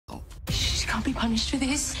can't be punished for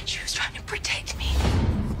this. She was trying to protect me.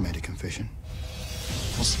 I've made a confession.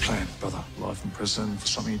 What's the plan, brother? Life in prison for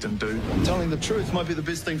something you didn't do? Telling the truth might be the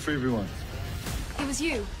best thing for everyone. It was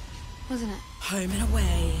you, wasn't it? Home and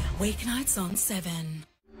Away, weeknights on 7.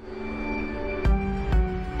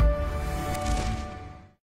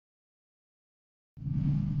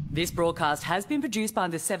 This broadcast has been produced by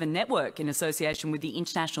the 7 Network in association with the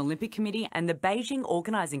International Olympic Committee and the Beijing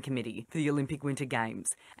Organising Committee for the Olympic Winter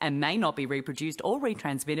Games, and may not be reproduced or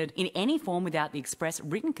retransmitted in any form without the express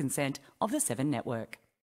written consent of the 7 Network.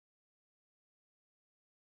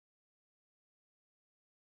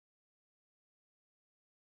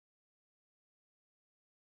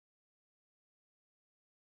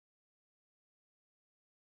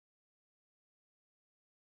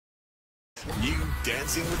 New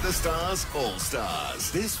Dancing with the Stars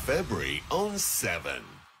All-Stars this February on 7.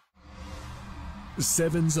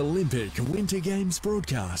 7's Olympic Winter Games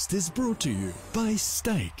broadcast is brought to you by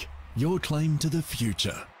Steak, your claim to the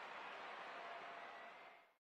future.